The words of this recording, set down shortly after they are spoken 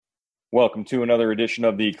Welcome to another edition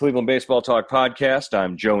of the Cleveland Baseball Talk podcast.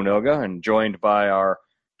 I'm Joe Noga and joined by our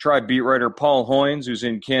Tribe beat writer Paul Hoynes, who's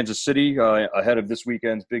in Kansas City ahead of this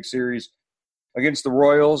weekend's big series against the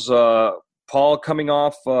Royals. Paul coming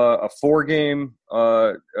off a four-game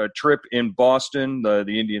trip in Boston. The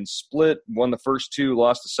Indians split, won the first two,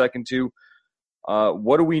 lost the second two.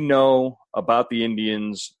 What do we know about the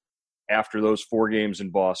Indians after those 4 games in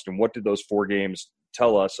Boston? What did those 4 games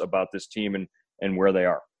tell us about this team and where they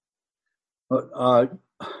are?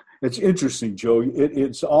 It's interesting, Joe.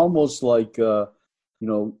 It's almost like it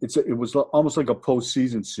was almost like a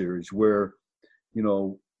postseason series where,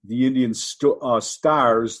 the Indians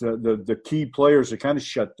stars, the key players are kind of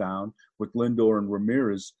shut down with Lindor and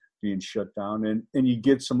Ramirez being shut down, and you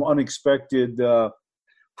get some unexpected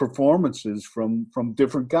performances from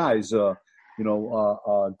different guys.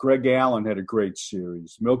 Greg Allen had a great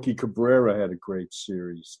series. Melky Cabrera had a great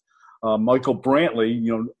series. Michael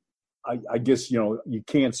Brantley, I guess, you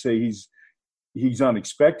can't say he's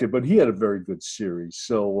unexpected, but he had a very good series.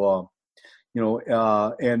 So,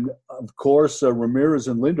 and of course, Ramirez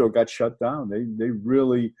and Lindor got shut down. They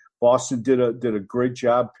really, Boston did a great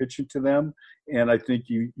job pitching to them. And I think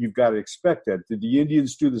you've got to expect that. Did the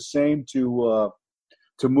Indians do the same to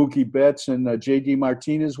Mookie Betts and J.D.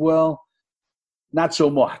 Martinez? Well, not so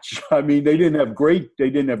much. I mean, they didn't have great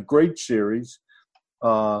series.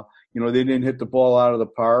 They didn't hit the ball out of the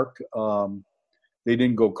park. They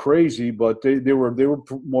didn't go crazy, but they were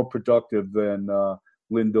more productive than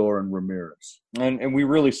Lindor and Ramirez. And we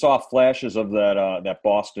really saw flashes of that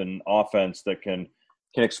Boston offense that can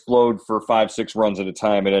explode for 5-6 runs at a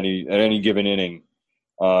time at any given inning,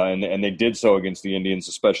 and they did so against the Indians,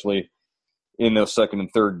 especially in those second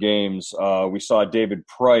and third games. We saw David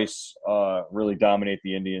Price really dominate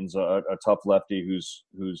the Indians, a tough lefty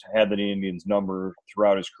who's had the Indians number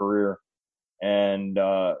throughout his career. And,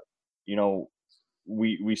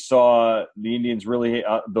 we saw the Indians really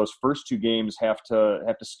those first 2 games have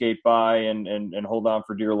to skate by and hold on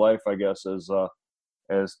for dear life, I guess,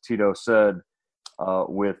 as Tito said,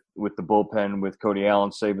 with the bullpen, with Cody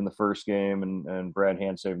Allen saving the first game and Brad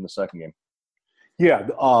Hand saving the second game. Yeah,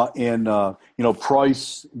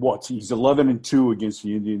 Price, he's 11-2 against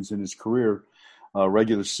the Indians in his career,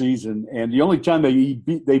 regular season, and the only time they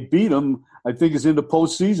beat him, I think, is in the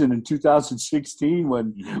postseason in 2016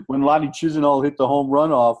 when Lonnie Chisenhall hit the home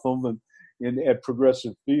run off him at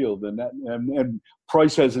Progressive Field, and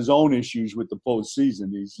Price has his own issues with the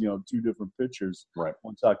postseason. He's 2 different pitchers right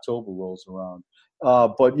once October rolls around.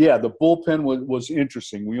 But yeah, the bullpen was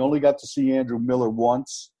interesting. We only got to see Andrew Miller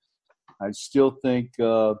once. I still think,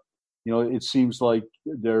 it seems like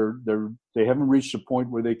they haven't reached a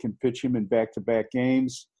point where they can pitch him in back-to-back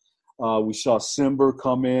games. We saw Simber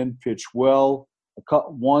come in, pitch well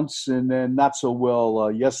once, and then not so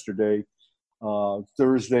well yesterday.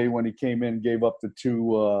 Thursday, when he came in, gave up the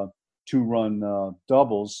 2-run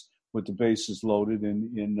doubles with the bases loaded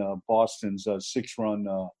in Boston's 6-run.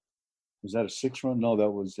 Was that a 6-run? No,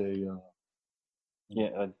 that was a.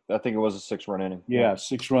 Yeah, I think it was a 6-run inning. Yeah,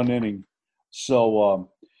 6-run inning. So,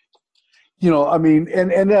 and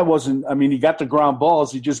that wasn't. I mean, he got the ground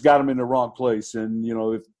balls. He just got them in the wrong place. And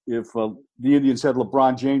if the Indians had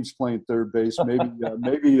LeBron James playing third base, maybe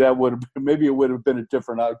it would have been a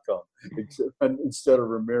different outcome instead of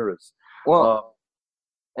Ramirez. Well,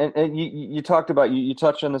 and you talked about you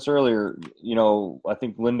touched on this earlier. I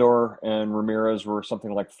think Lindor and Ramirez were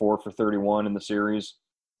something like 4 for 31 in the series.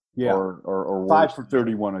 Yeah, or 5 for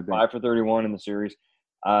 31, I think. 5 for 31 in the series.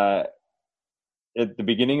 At the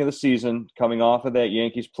beginning of the season, coming off of that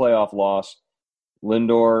Yankees playoff loss,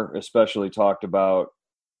 Lindor especially talked about,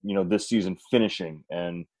 this season finishing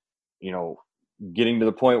and, getting to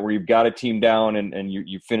the point where you've got a team down and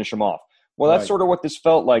you finish them off. Well, that's sort of what this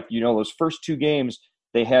felt like. Those first 2 games,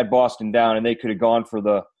 they had Boston down and they could have gone for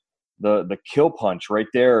the kill punch right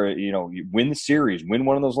there. You win the series, win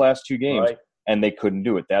one of those last 2 games. Right. And they couldn't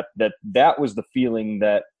do it. That was the feeling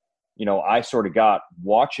that, I sort of got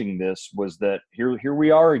watching this, was that here we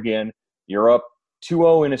are again. You're up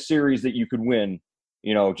 2-0 in a series that you could win.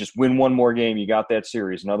 Just win one more game, you got that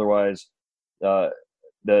series. And otherwise, the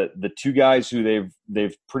 2 guys who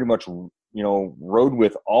they've pretty much rode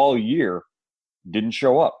with all year didn't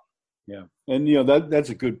show up. Yeah, and that's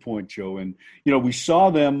a good point, Joe. And we saw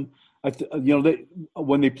them.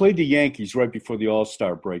 When they played the Yankees right before the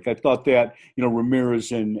All-Star break, I thought that,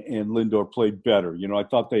 Ramirez and Lindor played better. I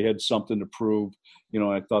thought they had something to prove.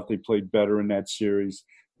 I thought they played better in that series.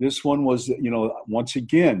 This one was, once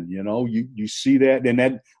again, you see that, and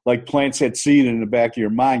that like plants that seed in the back of your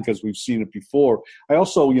mind because we've seen it before. I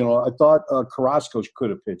also, I thought Carrasco could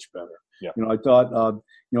have pitched better. Yeah. I thought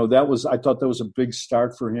I thought that was a big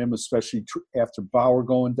start for him, especially after Bauer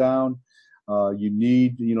going down. He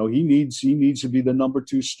needs to be the number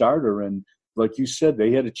 2 starter. And like you said,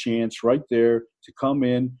 they had a chance right there to come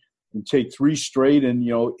in and take 3 straight and,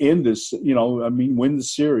 end this, win the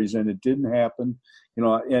series. And it didn't happen,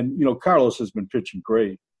 and Carlos has been pitching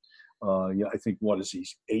great. I think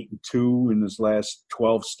he's 8-2 in his last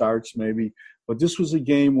 12 starts maybe. But this was a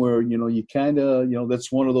game where you kind of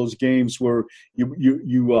that's one of those games where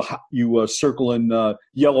you circle in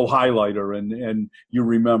yellow highlighter and you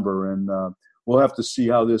remember, and we'll have to see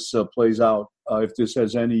how this plays out if this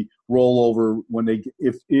has any rollover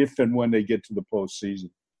if and when they get to the postseason.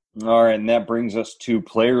 All right, and that brings us to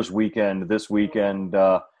Players Weekend this weekend.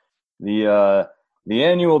 The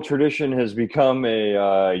annual tradition has become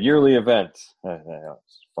a yearly event.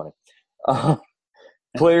 It's funny.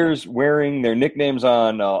 Players wearing their nicknames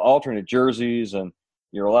on alternate jerseys, and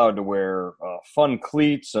you're allowed to wear fun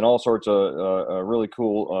cleats and all sorts of really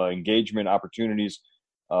cool engagement opportunities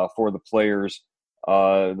for the players.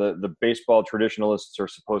 The baseball traditionalists are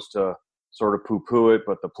supposed to sort of poo-poo it,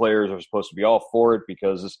 but the players are supposed to be all for it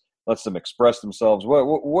because it lets them express themselves.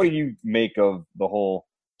 What do you make of the whole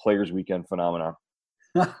Players Weekend phenomenon?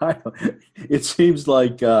 It seems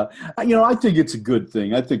like I think it's a good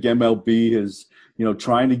thing. I think MLB is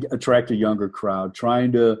trying to attract a younger crowd,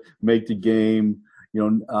 trying to make the game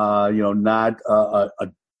not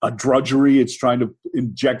a drudgery. It's trying to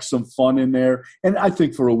inject some fun in there, and I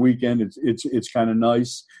think for a weekend it's kind of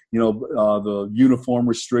nice. The uniform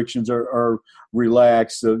restrictions are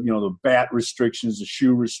relaxed. The bat restrictions, the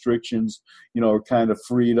shoe restrictions, are kind of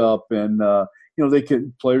freed up, and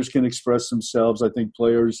players can express themselves. I think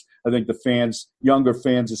the fans, younger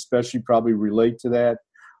fans especially, probably relate to that.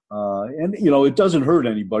 And it doesn't hurt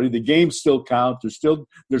anybody. The games still count.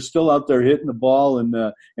 They're still out there hitting the ball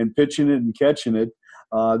and pitching it and catching it.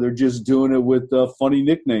 They're just doing it with funny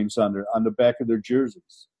nicknames on the back of their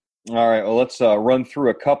jerseys. All right. Well, let's run through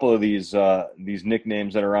a couple of these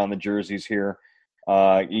nicknames that are on the jerseys here.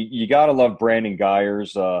 You gotta love Brandon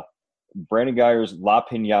Guyer's. Brandon Guyer's La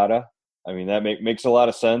Piñata. I mean, that makes a lot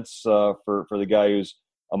of sense for the guy who's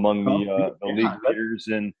among the league leaders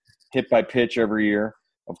in hit by pitch every year.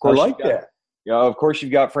 Of course, I like that. Yeah, of course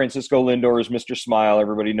you've got Francisco Lindor as Mr. Smile.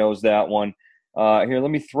 Everybody knows that one. Here,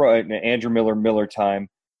 let me throw it. Andrew Miller time.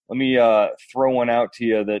 Let me throw one out to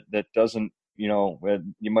you that doesn't,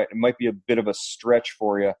 it might be a bit of a stretch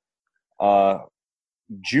for you.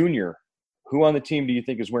 Junior. Who on the team do you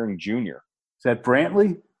think is wearing Junior? Is that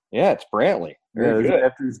Brantley? Yeah, it's Brantley. Very good.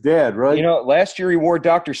 After his dad, right? Last year he wore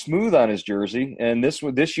Dr. Smooth on his jersey, and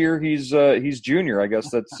this year he's Junior. I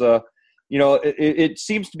guess that's it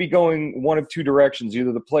seems to be going one of two directions.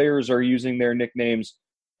 Either the players are using their nicknames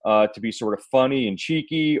to be sort of funny and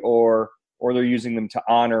cheeky, or they're using them to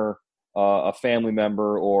honor a family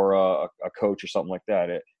member or a coach or something like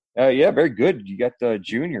that. Yeah, very good. You got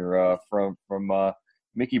Junior from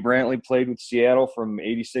Mickey Brantley, played with Seattle from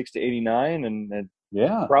 '86 to '89, and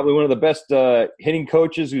yeah, probably one of the best hitting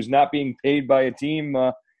coaches who's not being paid by a team.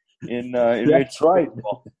 In That's right.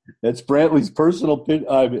 That's Brantley's personal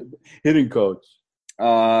hitting coach.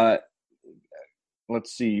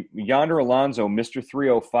 Let's see, Yonder Alonso, Mr.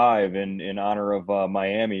 305, in honor of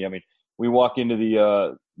Miami. I mean, we walk into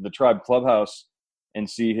the Tribe clubhouse and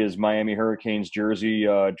see his Miami Hurricanes jersey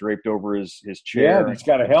draped over his chair. Yeah, he's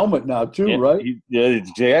got a helmet now too, right?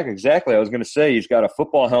 Exactly. I was going to say he's got a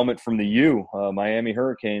football helmet from the U, Miami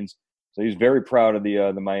Hurricanes. So he's very proud of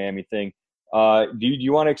the Miami thing. Do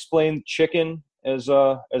you want to explain Chicken as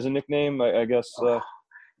a nickname? I guess.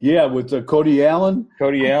 Yeah, with Cody Allen.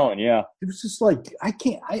 Cody Allen, yeah. It was just like I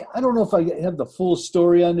don't know if I have the full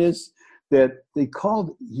story on this. That they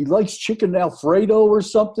called, he likes chicken Alfredo or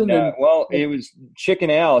something. Yeah, well, it was Chicken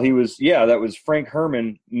Al. That was Frank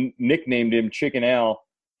Herman nicknamed him Chicken Al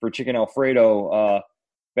for Chicken Alfredo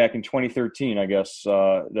back in 2013, I guess.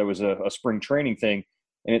 That was a spring training thing,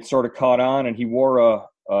 and it sort of caught on, and he wore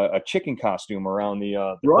a chicken costume around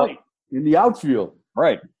the right in the outfield.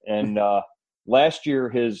 Right, and last year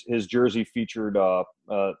his jersey featured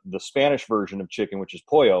the Spanish version of chicken, which is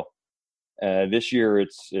pollo. This year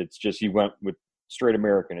it's just he went with straight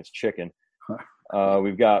American. It's chicken.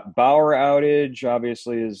 We've got Bauer outage.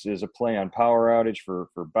 Obviously, is a play on power outage for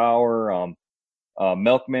Bauer.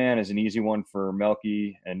 Milkman is an easy one for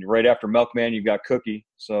Melky, and right after Milkman you've got Cookie.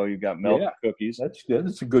 So you've got milk cookies. That's good.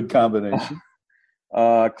 That's a good combination.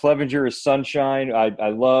 Clevenger is Sunshine. I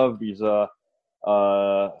love he's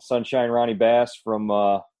Sunshine Ronnie Bass from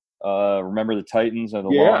Remember the Titans and the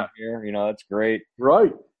long hair. That's great.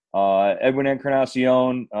 Right. Edwin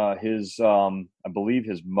Encarnacion, his I believe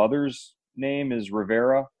his mother's name is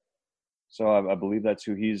Rivera. So I believe that's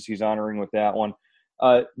who he's honoring with that one.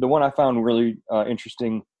 The one I found really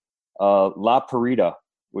interesting, La Parida,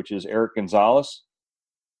 which is Eric Gonzalez.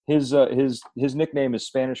 His nickname is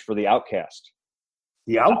Spanish for the outcast.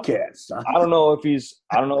 The Outcast. Huh? I don't know if he's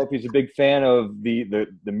a big fan of the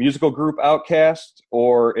musical group Outcast,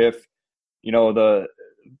 or if the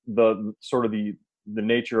sort of the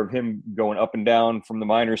nature of him going up and down from the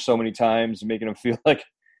minors so many times, making him feel like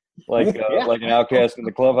an outcast in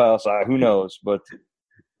the clubhouse. Who knows? But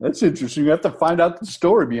that's interesting. You have to find out the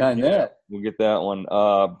story behind that. We'll get that one.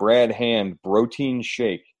 Brad Hand, Protein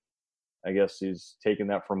Shake. I guess he's taken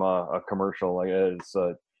that from a commercial. Like it's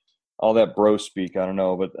all that bro speak. I don't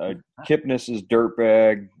know, but Kipnis is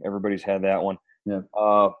Dirtbag. Everybody's had that one. Yeah.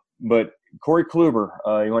 But Corey Kluber,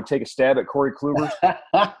 you want to take a stab at Corey Kluber?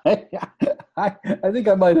 I think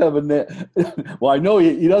I might have a net. Well, I know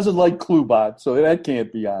he doesn't like Klubot, so that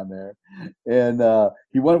can't be on there. And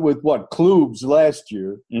he went with Klubs last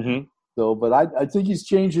year. Mm-hmm. So, but I think he's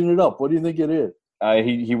changing it up. What do you think it is?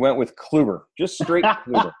 He went with Kluber, just straight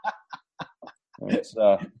Kluber.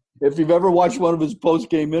 If you've ever watched one of his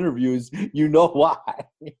post-game interviews, you know why.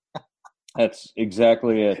 That's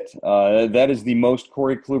exactly it. That is the most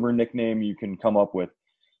Corey Kluber nickname you can come up with.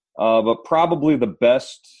 But probably the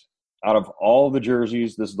best out of all the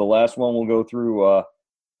jerseys, this is the last one we'll go through,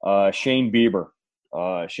 Shane Bieber.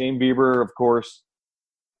 Shane Bieber, of course,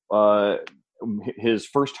 his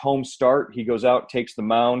first home start, he goes out, takes the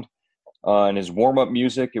mound, and his warm-up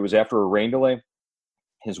music, it was after a rain delay.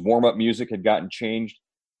 His warm-up music had gotten changed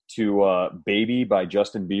to Baby by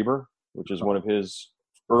Justin Bieber, which is one of his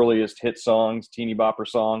earliest hit songs, teeny bopper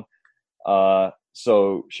song.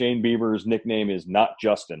 So Shane Bieber's nickname is Not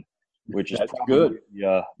Justin, which is good.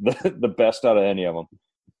 The best out of any of them,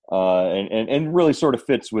 and really sort of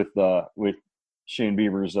fits with Shane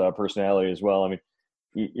Bieber's personality as well. I mean,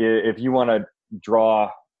 if you want to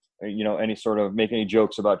draw, any sort of make any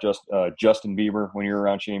jokes about Justin Bieber when you're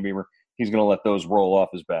around Shane Bieber, he's going to let those roll off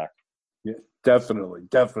his back. Yeah, definitely.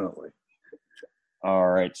 All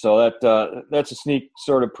right, so that's a sneak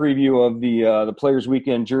sort of preview of the Players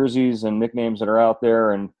Weekend jerseys and nicknames that are out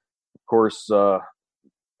there, and of course,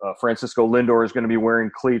 Francisco Lindor is going to be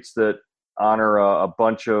wearing cleats that honor a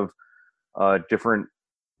bunch of different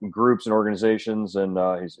groups and organizations, and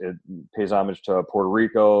it pays homage to Puerto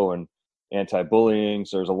Rico and anti-bullying.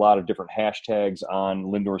 So there's a lot of different hashtags on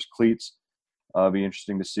Lindor's cleats. Be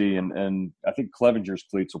interesting to see, and I think Clevenger's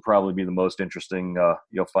cleats will probably be the most interesting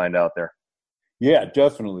you'll find out there. Yeah,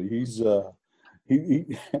 definitely. He's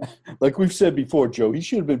he like we've said before, Joe. He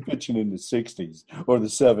should have been pitching in the '60s or the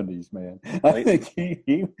 '70s, man. I think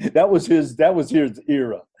he that was his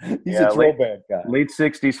era. He's a throwback guy. Late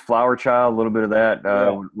 '60s, Flower Child, a little bit of that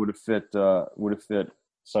would have fit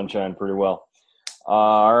Sunshine pretty well.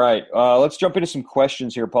 All right, let's jump into some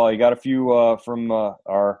questions here, Paul. You got a few from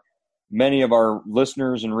many of our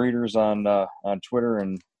listeners and readers on Twitter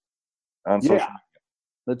and on social media.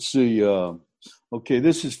 Let's see. Okay,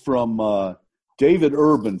 this is from David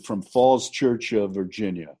Urban from Falls Church,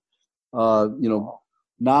 Virginia.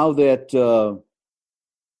 Now that the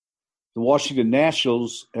Washington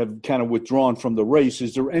Nationals have kind of withdrawn from the race,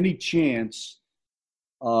 is there any chance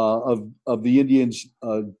of the Indians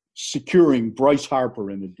securing Bryce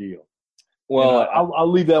Harper in the deal? Well,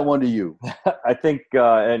 I'll leave that one to you. I think,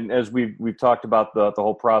 and as we've talked about the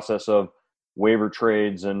whole process of waiver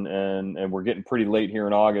trades, and we're getting pretty late here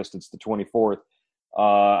in August. It's the 24th.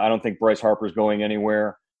 I don't think Bryce Harper's going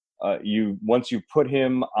anywhere. Once you put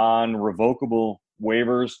him on revocable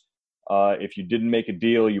waivers, if you didn't make a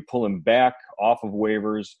deal, you pull him back off of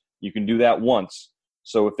waivers. You can do that once.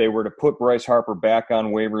 So if they were to put Bryce Harper back on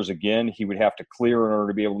waivers again, he would have to clear in order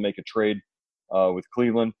to be able to make a trade with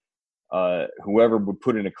Cleveland. Whoever would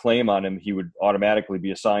put in a claim on him, he would automatically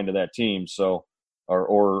be assigned to that team. So,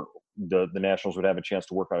 or the Nationals would have a chance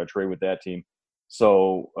to work out a trade with that team.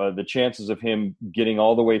 So the chances of him getting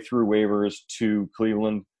all the way through waivers to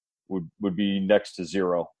Cleveland would be next to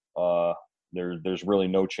zero. There's really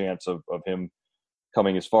no chance of him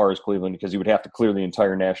coming as far as Cleveland, because he would have to clear the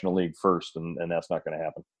entire National League first, and that's not going to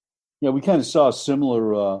happen. Yeah, we kind of saw a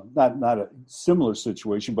similar, not a similar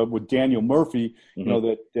situation, but with Daniel Murphy,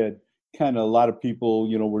 Mm-hmm. that kind of a lot of people,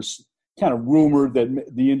 were kind of rumored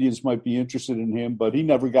that the Indians might be interested in him, but he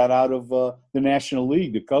never got out of the National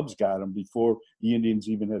League. The Cubs got him before the Indians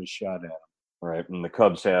even had a shot at him. Right, and the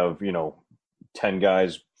Cubs have 10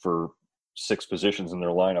 guys for 6 positions in their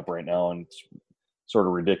lineup right now, and it's sort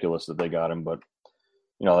of ridiculous that they got him, but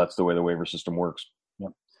that's the way the waiver system works.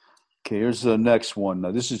 Yep. Okay, here's the next one.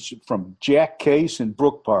 This is from Jack Case in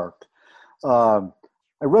Brook Park.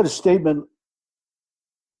 I read a statement.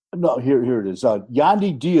 No, here it is.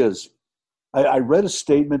 Yandy Diaz. I read a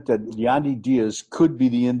statement that Yandy Diaz could be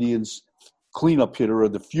the Indians' cleanup hitter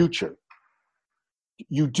of the future.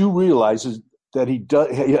 You do realize that he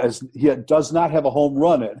does not have a home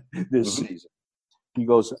run this season. He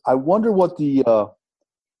goes, I wonder what the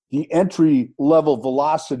entry level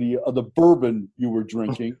velocity of the bourbon you were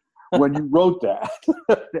drinking when you wrote that.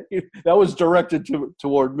 That was directed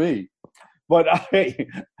toward me. But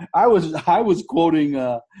I was quoting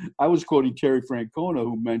Terry Francona,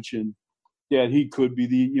 who mentioned that he could be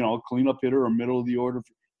the cleanup hitter or middle of the order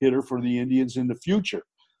hitter for the Indians in the future.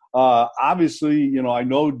 Obviously, I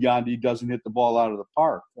know Yandy doesn't hit the ball out of the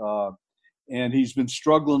park, and he's been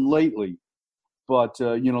struggling lately. But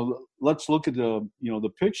let's look at the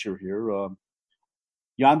picture here.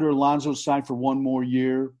 Yonder Alonso signed for one more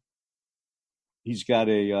year. He's got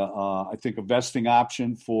I think a vesting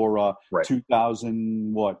option for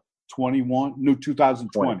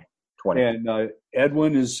 2020. And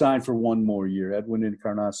Edwin is signed for one more year. Edwin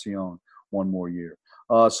Encarnacion, one more year.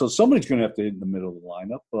 So somebody's going to have to hit in the middle of the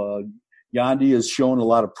lineup. Yandy has shown a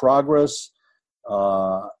lot of progress.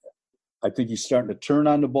 I think he's starting to turn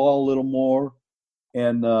on the ball a little more,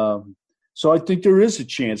 and so I think there is a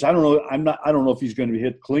chance. I don't know. I don't know if he's going to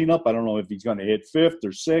hit cleanup. I don't know if he's going to hit fifth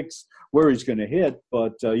or sixth, where he's going to hit,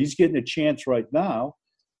 but he's getting a chance right now.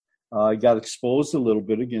 He got exposed a little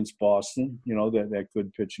bit against Boston. That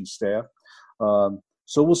good pitching staff.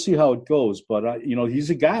 So we'll see how it goes. But, he's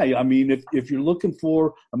a guy. I mean, if you're looking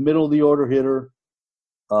for a middle-of-the-order hitter,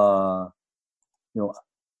 that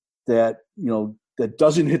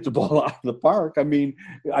doesn't hit the ball out of the park, I mean,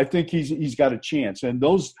 I think he's got a chance. And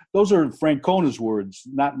those are Francona's words,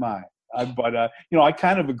 not mine. But I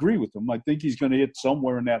kind of agree with him. I think he's going to hit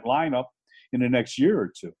somewhere in that lineup in the next year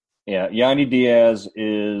or two. Yeah, Yandy Diaz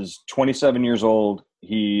is 27 years old.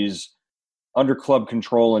 He's under club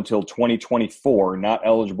control until 2024, not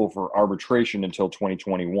eligible for arbitration until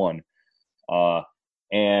 2021.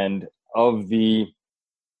 And of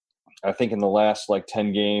I think in the last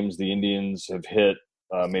 10 games, the Indians have hit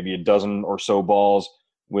maybe a dozen or so balls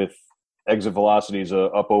with exit velocities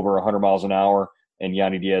up over 100 miles an hour, and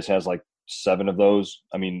Yandy Diaz has 7 of those.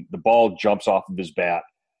 I mean, the ball jumps off of his bat.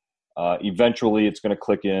 Eventually, it's going to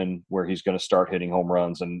click in where he's going to start hitting home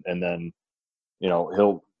runs, and then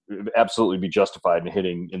he'll absolutely be justified in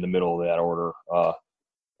hitting in the middle of that order.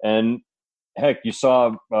 And heck, you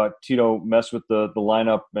saw Tito mess with the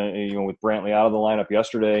lineup, with Brantley out of the lineup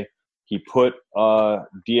yesterday. He put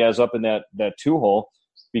Diaz up in that 2-hole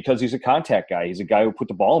because he's a contact guy. He's a guy who put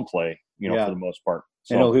the ball in play, for the most part.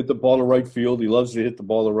 So, and he'll hit the ball to right field. He loves to hit the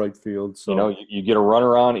ball to right field. So you get a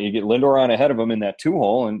runner on, you get Lindor on ahead of him in that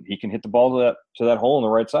 2-hole, and he can hit the ball to that hole on the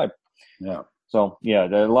right side. Yeah. So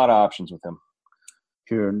there are a lot of options with him.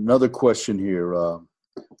 Here, another question here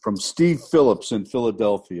from Steve Phillips in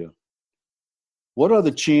Philadelphia. What are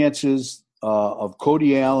the chances of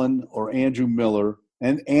Cody Allen or Andrew Miller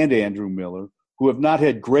and Andrew Miller, who have not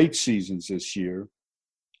had great seasons this year,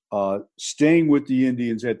 staying with the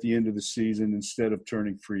Indians at the end of the season instead of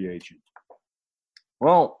turning free agent?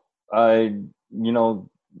 Well, you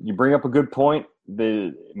bring up a good point.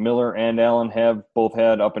 The Miller and Allen have both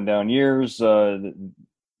had up and down years. The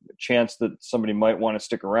chance that somebody might want to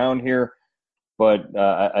stick around here, but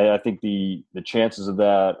I think the chances of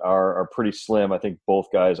that are pretty slim. I think both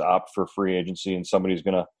guys opt for free agency, and somebody's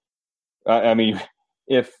going to. I mean,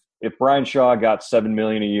 if Brian Shaw got $7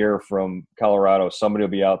 million a year from Colorado, somebody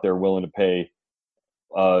will be out there willing to pay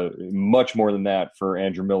much more than that for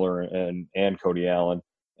Andrew Miller and Cody Allen,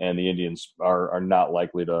 and the Indians are not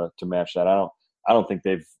likely to match that. I don't think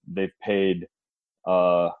they've paid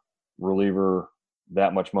reliever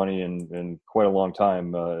that much money in quite a long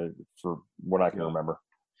time for what I can remember.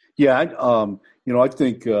 Yeah, I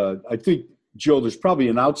think Joe, there's probably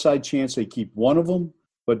an outside chance they keep one of them,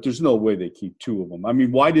 but there's no way they keep 2 of them. I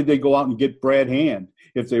mean, why did they go out and get Brad Hand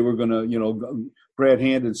if they were going to, Brad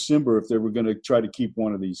Hand and Simber if they were going to try to keep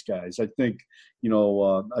one of these guys? I think,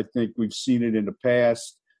 I think we've seen it in the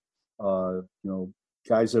past.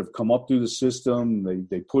 Guys that have come up through the system,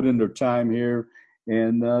 they put in their time here,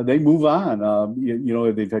 and they move on.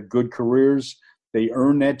 They've had good careers. They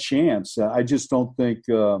earn that chance. I just don't think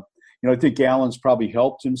I think Allen's probably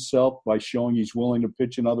helped himself by showing he's willing to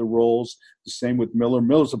pitch in other roles. The same with Miller.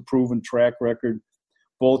 Miller's a proven track record.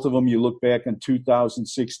 Both of them, you look back in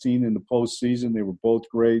 2016 in the postseason, they were both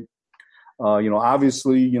great.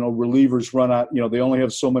 Obviously, relievers run out. They only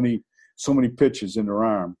have so many pitches in their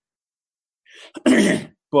arm.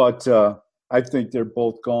 But I think they're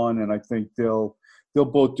both gone, and I think they'll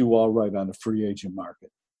both do all right on the free agent market.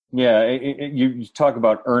 Yeah, you talk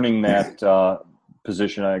about earning that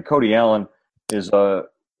position. Cody Allen is a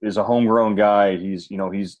homegrown guy. He's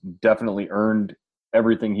definitely earned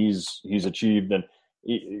everything he's achieved, and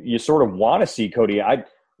you sort of want to see Cody.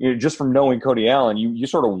 Just from knowing Cody Allen, you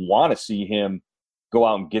sort of want to see him go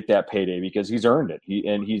out and get that payday because he's earned it.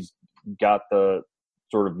 He's got the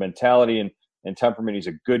sort of mentality and temperament. He's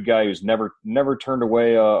a good guy who's never turned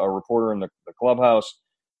away a reporter in the clubhouse.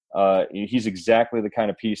 He's exactly the kind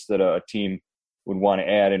of piece that a team would want to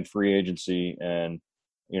add in free agency, and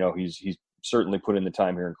he's certainly put in the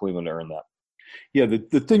time here in Cleveland to earn that. Yeah,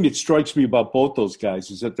 the thing that strikes me about both those guys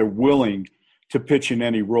is that they're willing to pitch in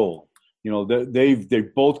any role.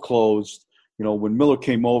 They've both closed. When Miller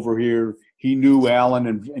came over here, he knew Allen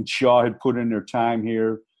and Shaw had put in their time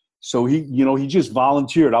here, so he just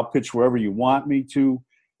volunteered. I'll pitch wherever you want me to.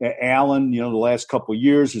 Allen, the last couple of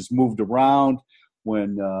years has moved around.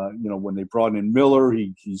 When they brought in Miller,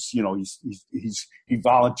 he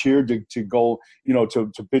volunteered to go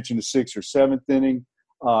to pitch in the 6th or 7th inning,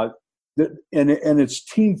 and it's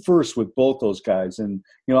team first with both those guys, and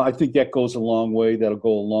I think that goes a long way. That'll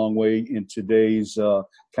go a long way in today's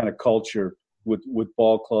kind of culture with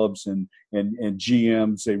ball clubs and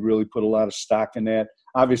GMs. They really put a lot of stock in that.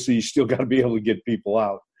 Obviously, you still got to be able to get people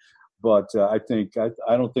out. But I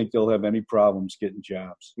don't think they'll have any problems getting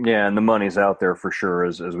jobs. Yeah, and the money's out there for sure,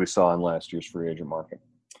 as we saw in last year's free agent market.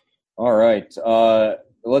 All right,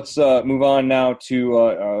 let's move on now to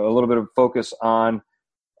a little bit of focus on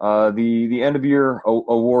the end of year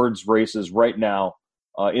awards races right now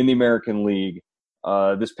in the American League.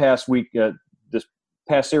 This past week, this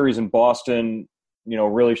past series in Boston,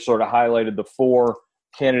 really sort of highlighted the 4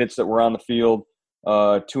 candidates that were on the field.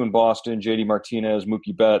 2 in Boston, JD Martinez,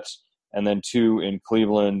 Mookie Betts. And then 2 in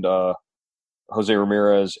Cleveland, Jose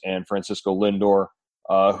Ramirez and Francisco Lindor,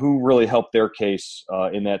 who really helped their case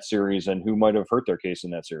in that series and who might have hurt their case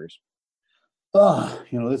in that series.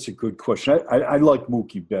 That's a good question. I like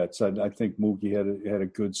Mookie Betts. I think Mookie had a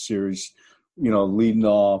good series, leading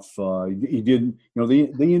off. He didn't, the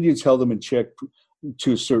Indians held him in check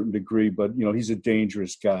to a certain degree, but, he's a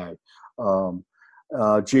dangerous guy.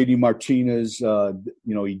 JD Martinez,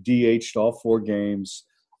 he DH'd all 4 games.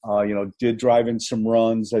 Did drive in some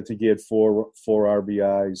runs. I think he had 4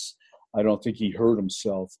 RBIs. I don't think he hurt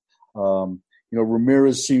himself.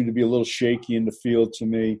 Ramirez seemed to be a little shaky in the field to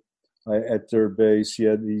me at third base. For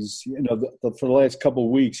the last couple of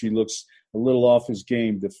weeks, he looks a little off his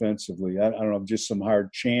game defensively. I don't know, just some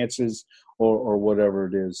hard chances or whatever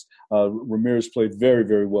it is. Ramirez played very,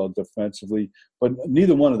 very well defensively, but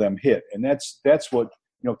neither one of them hit, and that's what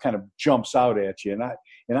kind of jumps out at you.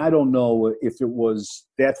 And I don't know if it was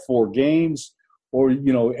that 4 games or,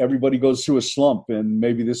 everybody goes through a slump and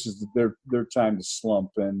maybe this is their time to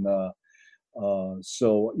slump. And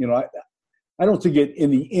so, I don't think it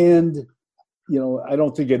in the end, I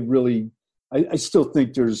don't think it really – I still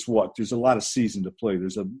think there's a lot of season to play.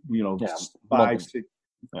 There's 5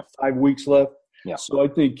 weeks left. Yeah. So I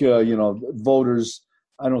think, voters,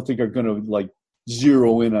 I don't think are going to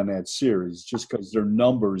zero in on that series just because their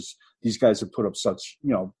numbers, these guys have put up such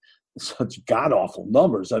god-awful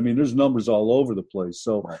numbers. I mean, there's numbers all over the place.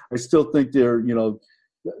 So right. I still think they're, the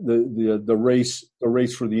race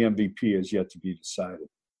for the MVP is yet to be decided.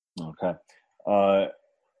 Okay.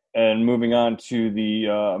 And moving on to the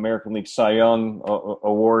American League Cy Young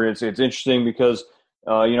Award, it's interesting because, it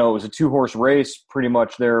was a 2-horse race pretty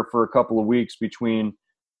much there for a couple of weeks between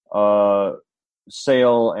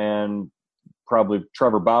Sale and probably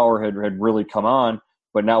Trevor Bauer had really come on,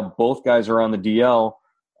 but now both guys are on the DL.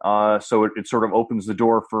 So it sort of opens the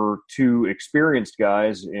door for 2 experienced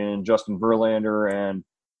guys in Justin Verlander and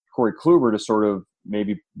Corey Kluber to sort of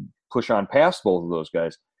maybe push on past both of those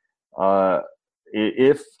guys.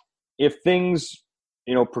 If things,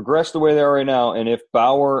 progress the way they are right now, and if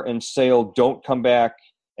Bauer and Sale don't come back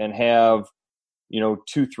and have,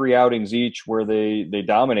 2-3 outings each where they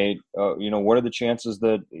dominate, what are the chances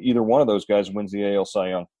that either one of those guys wins the AL Cy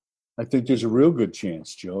Young? I think there's a real good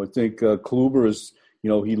chance, Joe. I think Kluber is,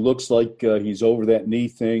 he looks like he's over that knee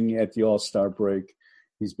thing at the All-Star break.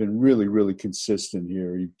 He's been really, really consistent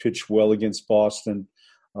here. He pitched well against Boston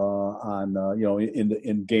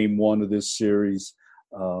in game 1 of this series.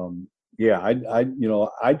 I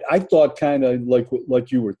thought kind of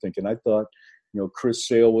like you were thinking. I thought, Chris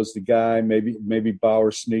Sale was the guy. Maybe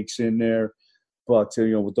Bauer sneaks in there, but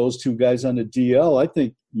with those 2 guys on the DL, I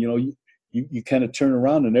think you kind of turn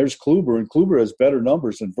around and there's Kluber, and Kluber has better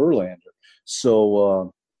numbers than Verlander.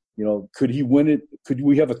 So could he win it? Could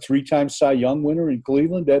we have a 3-time Cy Young winner in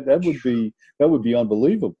Cleveland? That would be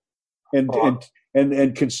unbelievable,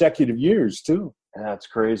 and consecutive years too. That's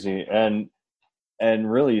crazy. And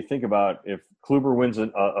really, you think about if Kluber wins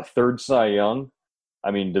a third Cy Young,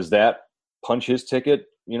 I mean, does that punch his ticket,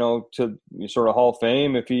 to sort of Hall of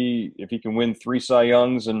Fame if he can win 3 Cy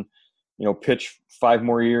Youngs and, pitch 5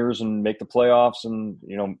 more years and make the playoffs and,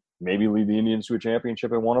 maybe lead the Indians to a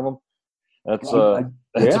championship in one of them? That's a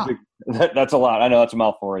big, that's a lot. I know that's a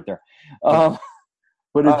mouthful right there.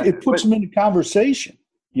 But it puts him in the conversation.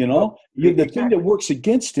 The thing that works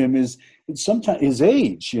against him is sometimes his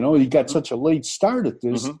age. He got such a late start at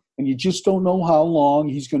this, and you just don't know how long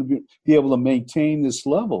he's going to be able to maintain this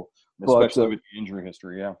level. Especially with the injury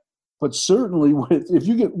history, yeah. But certainly, if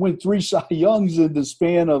you win 3 Cy Youngs in the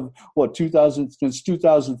span of since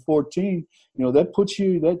 2014,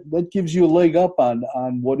 that gives you a leg up on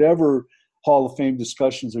whatever Hall of Fame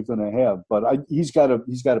discussions are going to have. But he's got to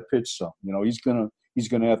pitch some. He's going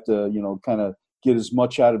to have to kind of get as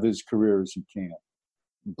much out of his career as he can.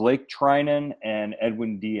 Blake Trinan and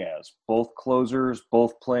Edwin Diaz, both closers,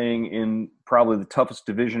 both playing in probably the toughest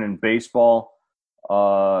division in baseball.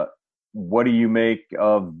 What do you make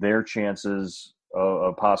of their chances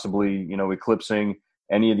of possibly, eclipsing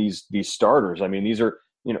any of these starters? I mean, these are,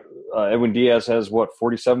 Edwin Diaz has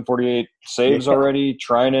 47, 48 saves already.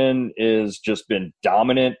 Trinan is just been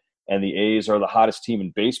dominant, and the A's are the hottest team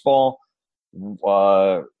in baseball.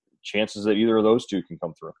 Chances that either of those two can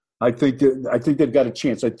come through. I think they've got a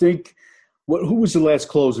chance. I think who was the last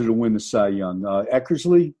closer to win the Cy Young?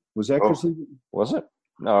 Eckersley? Was Eckersley? Was it?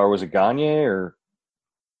 No, or was it Gagne? Or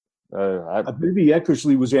maybe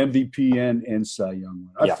Eckersley was MVP and Cy Young.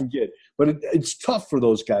 I forget. But it's tough for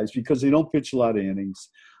those guys because they don't pitch a lot of innings.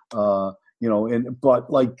 But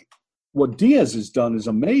like what Diaz has done is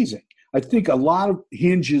amazing. I think a lot of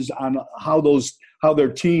hinges on how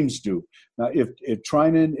their teams do. Now, if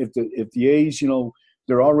Trinan, if the A's,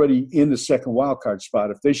 they're already in the second wild card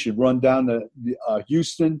spot. If they should run down to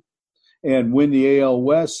Houston and win the AL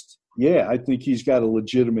West, I think he's got a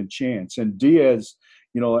legitimate chance. And Diaz,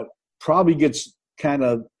 probably gets kind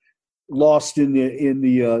of lost in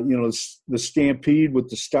the stampede with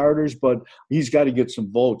the starters, but he's got to get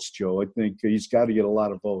some votes, Joe. I think he's got to get a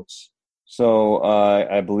lot of votes. So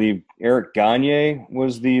I believe Eric Gagne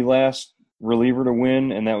was the last reliever to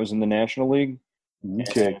win, and that was in the National League.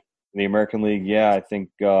 Okay. And the American League, I think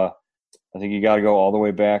you got to go all the way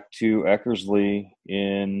back to Eckersley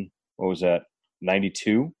in, what was that,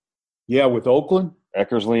 92? Yeah, with Oakland.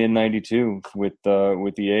 Eckersley in 92 with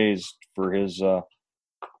the A's for his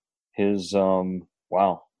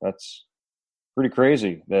wow, that's pretty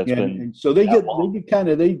crazy. So they get kind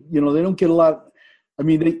of they don't get a lot. I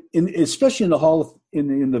mean, especially in the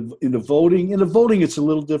in the voting. In the voting, it's a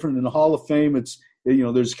little different. In the Hall of Fame, it's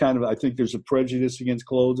there's kind of, I think there's a prejudice against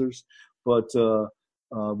closers, but I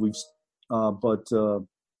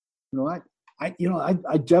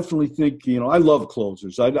definitely think I love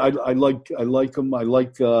closers. I like them.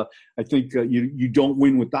 I think you don't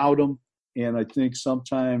win without them, and I think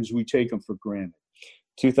sometimes we take them for granted.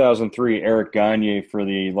 2003, Eric Gagne for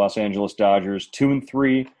the Los Angeles Dodgers,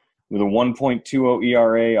 2-3 with a 1.20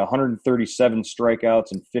 ERA, 137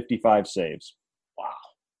 strikeouts, and 55 saves. Wow!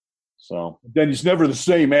 So then he's never the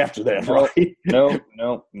same after that, right? No.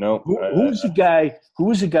 Who was the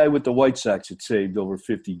guy with the White Sox that saved over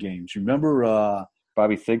 50 games? Remember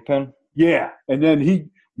Bobby Thigpen? Yeah, and then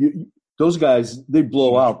those guys, they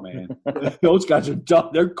blow out, man. Those guys are done.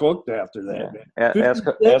 They're cooked after that, man. Ask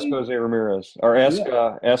Jose Ramirez or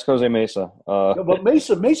ask Jose Mesa. But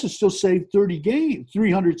Mesa still saved 30 games,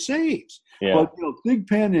 300 saves. Yeah. But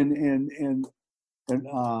Thigpen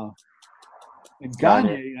and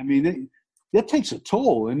Gagne, I mean, that takes a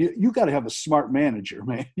toll, and you got to have a smart manager,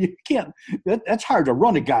 man. You can't. That's hard to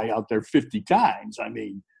run a guy out there 50 times. I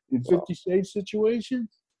mean, in 50 save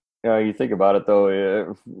situations. You think about it,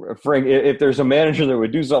 though, Frank. If there's a manager that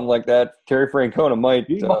would do something like that, Terry Francona might.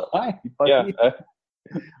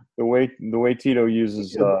 The way Tito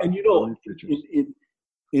uses.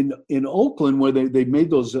 And in Oakland, where they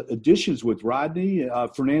made those additions with Rodney,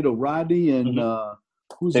 Fernando Rodney, and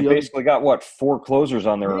who's they basically got 4 closers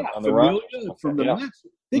on their roster from the Mets.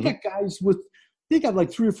 They got guys they got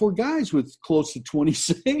like 3 or 4 guys with close to 20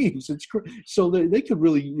 saves. It's so they could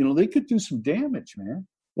really they could do some damage, man.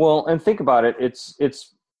 Well, and think about it.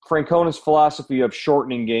 It's Francona's philosophy of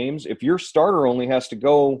shortening games. If your starter only has to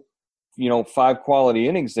go, 5 quality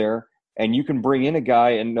innings there, and you can bring in a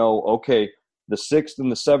guy and know, okay, the 6th and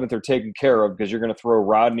the 7th are taken care of because you're going to throw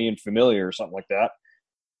Rodney and Familia or something like that.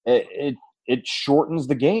 It shortens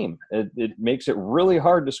the game. It makes it really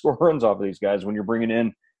hard to score runs off of these guys when you're bringing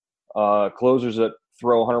in closers that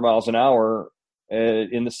throw 100 miles an hour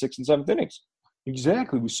in the 6th and 7th innings.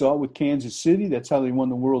 Exactly. We saw it with Kansas City. That's how they won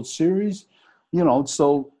the World Series.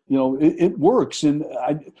 So it works. And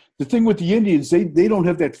the thing with the Indians, they don't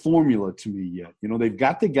have that formula to me yet. They've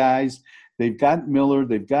got the guys. They've got Miller.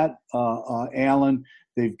 They've got Allen.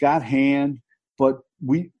 They've got Hand. But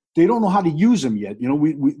they don't know how to use him yet.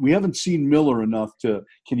 We haven't seen Miller enough can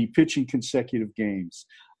he pitch in consecutive games?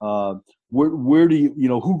 Where do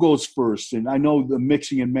who goes first? And I know the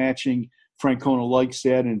mixing and matching, Francona likes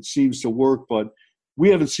that and it seems to work, but we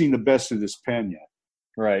haven't seen the best of this pen yet.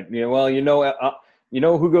 Right. Yeah. Well,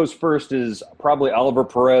 who goes first is probably Oliver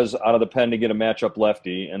Perez out of the pen to get a matchup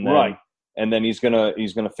lefty, and then he's gonna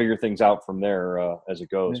figure things out from there as it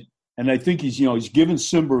goes. And I think he's given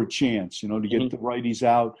Simber a chance, to get the righties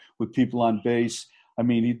out with people on base. I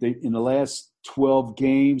mean, in the last 12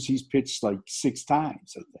 games, he's pitched like 6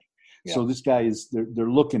 times, I think. Yeah. So this guy they're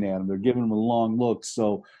looking at him. They're giving him a long look.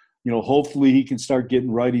 So, hopefully he can start getting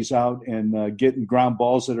righties out and getting ground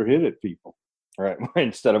balls that are hit at people. Right.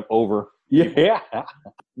 Instead of over. Yeah.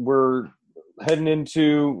 We're getting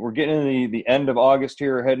into the end of August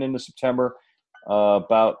here, heading into September.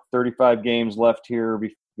 About 35 games left here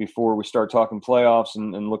before we start talking playoffs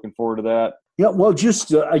and looking forward to that. Yeah, well,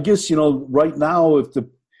 just I guess right now, if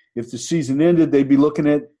the season ended, they'd be looking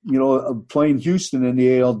at playing Houston in the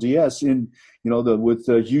ALDS,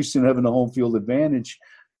 with Houston having the home field advantage.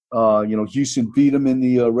 Houston beat them in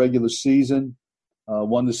the regular season,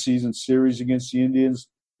 won the season series against the Indians,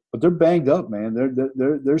 but they're banged up, man. They're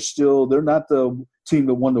not the team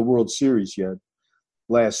that won the World Series yet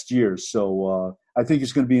last year. So I think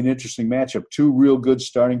it's going to be an interesting matchup. 2 real good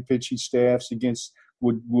starting pitching staffs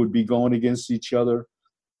would be going against each other.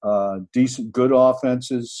 Decent, good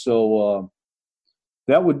offenses. So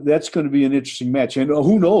that's going to be an interesting match. And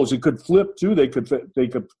who knows? It could flip too. They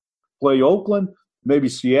could play Oakland. Maybe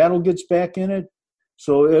Seattle gets back in it.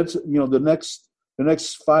 So it's the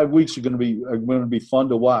next 5 weeks are going to be fun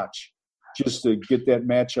to watch, just to get that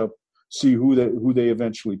matchup, see who they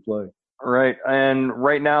eventually play. Right, and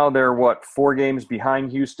right now they're 4 games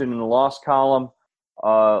behind Houston in the loss column.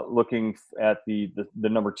 Looking at the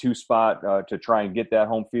number 2 spot to try and get that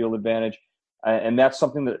home field advantage. And that's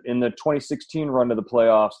something that in the 2016 run to the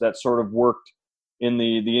playoffs that sort of worked in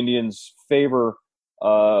the Indians' favor,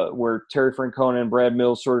 where Terry Francona and Brad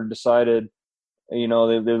Mills sort of decided, they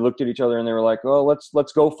looked at each other and they were like, oh,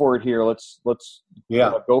 let's go for it here. Let's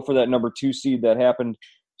go for that number 2 seed that happened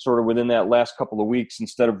sort of within that last couple of weeks.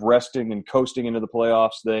 Instead of resting and coasting into the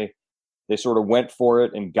playoffs, they sort of went for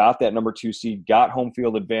it and got that number 2 seed, got home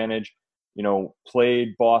field advantage,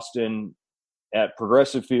 played Boston at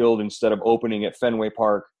Progressive Field instead of opening at Fenway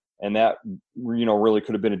Park. And that, really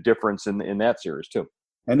could have been a difference in that series too.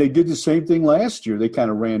 And they did the same thing last year. They kind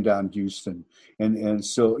of ran down Houston. And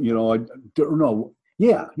so, I don't know.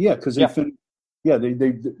 Yeah. Cause they finished they had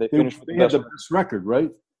the best record,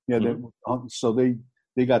 right? Yeah. Mm-hmm. So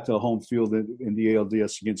they got the home field in the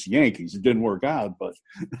ALDS against the Yankees. It didn't work out, but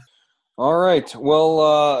all right. Well,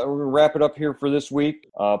 we're going to wrap it up here for this week.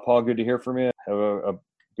 Paul, good to hear from you. Have a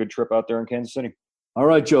good trip out there in Kansas City. All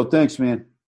right, Joe. Thanks, man.